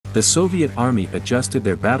The Soviet Army adjusted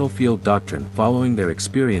their battlefield doctrine following their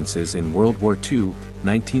experiences in World War II,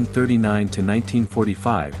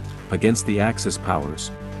 1939–1945, against the Axis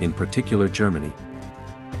powers, in particular Germany.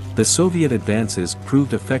 The Soviet advances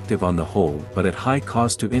proved effective on the whole but at high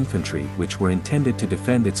cost to infantry which were intended to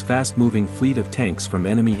defend its fast-moving fleet of tanks from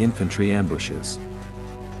enemy infantry ambushes.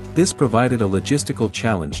 This provided a logistical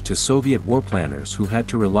challenge to Soviet warplanners who had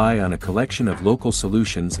to rely on a collection of local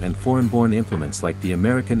solutions and foreign-born implements like the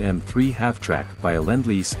American M3 half-track by a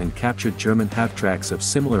Lend-Lease and captured German half-tracks of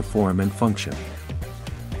similar form and function.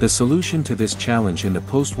 The solution to this challenge in the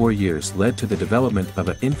post-war years led to the development of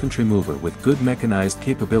an infantry mover with good mechanized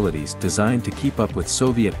capabilities designed to keep up with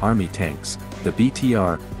Soviet Army tanks, the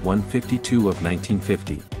BTR-152 of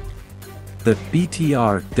 1950. The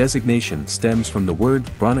BTR designation stems from the word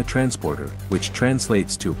Bronetransporter, which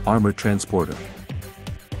translates to armored transporter.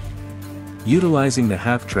 Utilizing the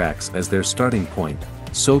half-tracks as their starting point,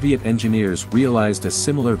 Soviet engineers realized a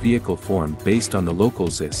similar vehicle form based on the local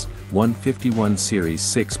ZIS-151 series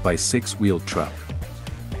 6x6 wheeled truck.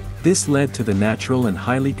 This led to the natural and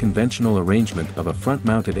highly conventional arrangement of a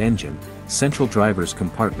front-mounted engine, central driver's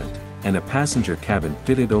compartment, and a passenger cabin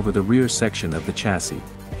fitted over the rear section of the chassis.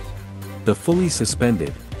 The fully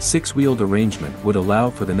suspended, six-wheeled arrangement would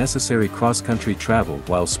allow for the necessary cross-country travel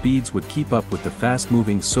while speeds would keep up with the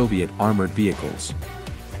fast-moving Soviet armored vehicles.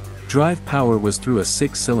 Drive power was through a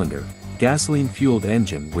six-cylinder, gasoline-fueled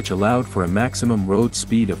engine which allowed for a maximum road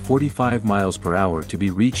speed of 45 miles per hour to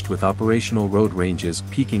be reached with operational road ranges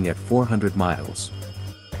peaking at 400 miles.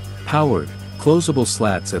 Powered, closable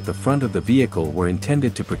slats at the front of the vehicle were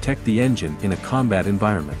intended to protect the engine in a combat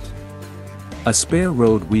environment. A spare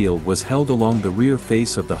road wheel was held along the rear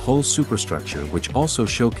face of the hull superstructure which also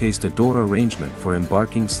showcased a door arrangement for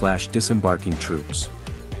embarking/disembarking troops.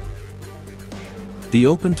 The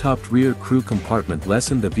open-topped rear crew compartment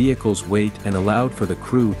lessened the vehicle's weight and allowed for the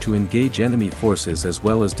crew to engage enemy forces as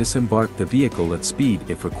well as disembark the vehicle at speed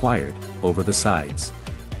if required, over the sides.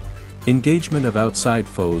 Engagement of outside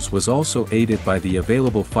foes was also aided by the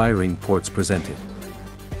available firing ports presented.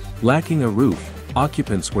 Lacking a roof,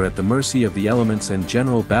 occupants were at the mercy of the elements and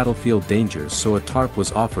general battlefield dangers, so a tarp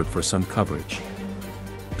was offered for some coverage.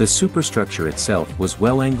 The superstructure itself was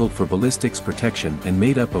well-angled for ballistics protection and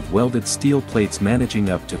made up of welded steel plates managing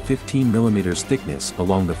up to 15 mm thickness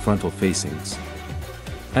along the frontal facings.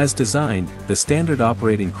 As designed, the standard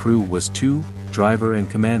operating crew was 2, driver and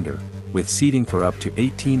commander, with seating for up to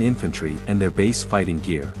 18 infantry and their base fighting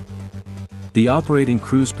gear. The operating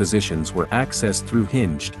crew's positions were accessed through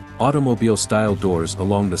hinged, automobile-style doors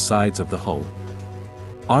along the sides of the hull.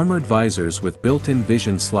 Armored visors with built-in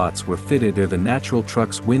vision slots were fitted where the natural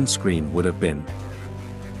truck's windscreen would have been.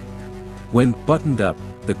 When buttoned up,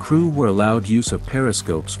 the crew were allowed use of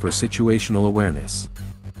periscopes for situational awareness.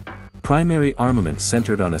 Primary armament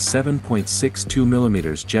centered on a 7.62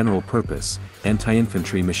 mm general-purpose,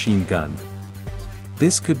 anti-infantry machine gun.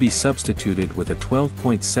 This could be substituted with a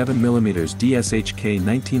 12.7 mm DSHK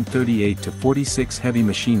 1938-46 heavy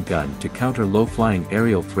machine gun to counter low-flying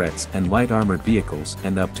aerial threats and light armored vehicles,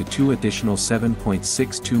 and up to 2 additional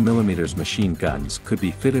 7.62 mm machine guns could be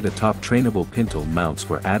fitted atop trainable pintle mounts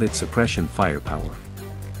for added suppression firepower.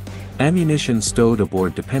 Ammunition stowed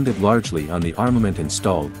aboard depended largely on the armament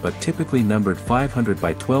installed but typically numbered 500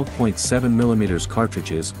 by 12.7 mm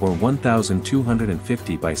cartridges or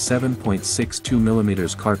 1250 by 7.62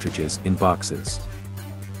 mm cartridges in boxes.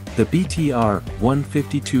 The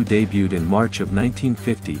BTR-152 debuted in March of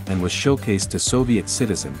 1950 and was showcased to Soviet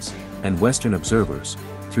citizens, and Western observers,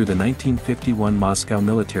 through the 1951 Moscow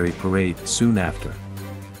military parade soon after.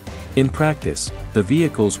 In practice, the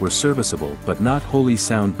vehicles were serviceable but not wholly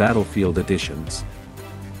sound battlefield additions.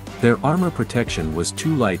 Their armor protection was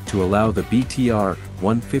too light to allow the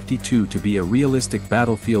BTR-152 to be a realistic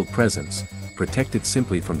battlefield presence, protected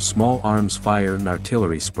simply from small arms fire and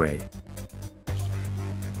artillery spray.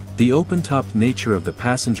 The open-topped nature of the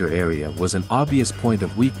passenger area was an obvious point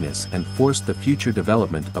of weakness and forced the future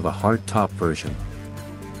development of a hard-top version.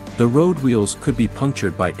 The road wheels could be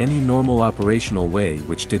punctured by any normal operational way,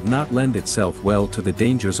 which did not lend itself well to the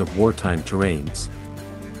dangers of wartime terrains.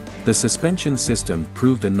 The suspension system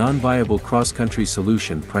proved a non-viable cross-country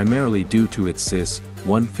solution primarily due to its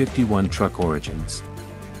ZIS-151 truck origins.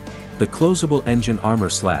 The closable engine armor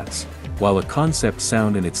slats, while a concept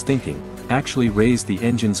sound in its thinking, actually raised the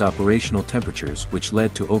engine's operational temperatures, which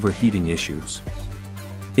led to overheating issues.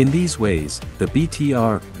 In these ways, the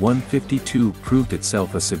BTR-152 proved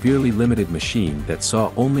itself a severely limited machine that saw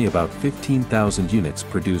only about 15,000 units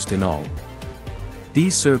produced in all.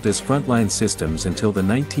 These served as frontline systems until the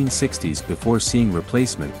 1960s before seeing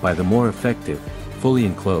replacement by the more effective, fully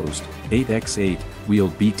enclosed, 8x8,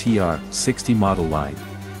 wheeled BTR-60 model line.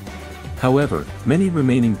 However, many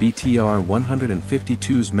remaining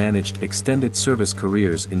BTR-152s managed extended service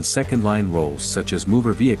careers in second-line roles such as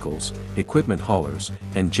mover vehicles, equipment haulers,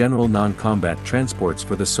 and general non-combat transports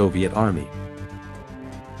for the Soviet Army.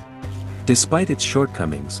 Despite its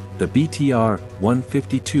shortcomings, the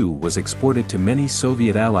BTR-152 was exported to many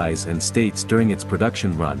Soviet allies and states during its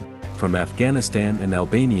production run, from Afghanistan and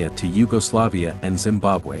Albania to Yugoslavia and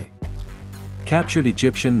Zimbabwe. Captured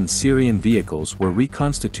Egyptian and Syrian vehicles were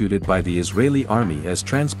reconstituted by the Israeli army as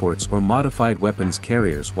transports or modified weapons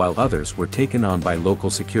carriers, while others were taken on by local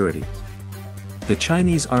security. The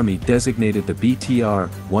Chinese army designated the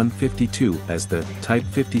BTR-152 as the Type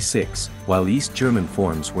 56, while East German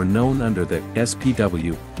forms were known under the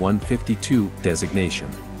SPW-152 designation.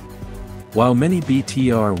 While many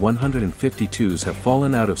BTR-152s have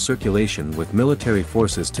fallen out of circulation with military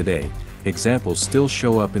forces today, examples still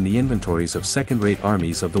show up in the inventories of second-rate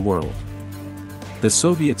armies of the world. The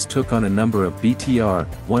Soviets took on a number of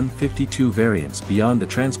BTR-152 variants beyond the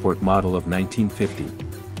transport model of 1950.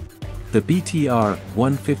 The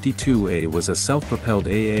BTR-152A was a self-propelled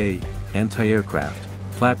AA, anti-aircraft,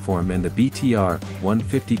 platform, and the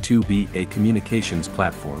BTR-152B a communications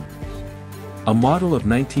platform. A model of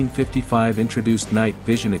 1955 introduced night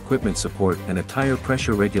vision equipment support and a tire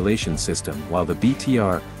pressure regulation system, while the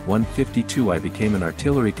BTR-152I became an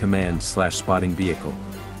artillery command/spotting vehicle.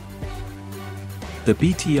 The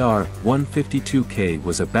BTR-152K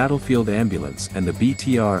was a battlefield ambulance, and the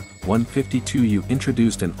BTR-152U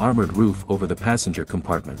introduced an armored roof over the passenger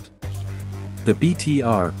compartment. The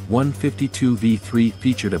BTR-152V3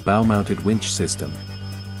 featured a bow-mounted winch system,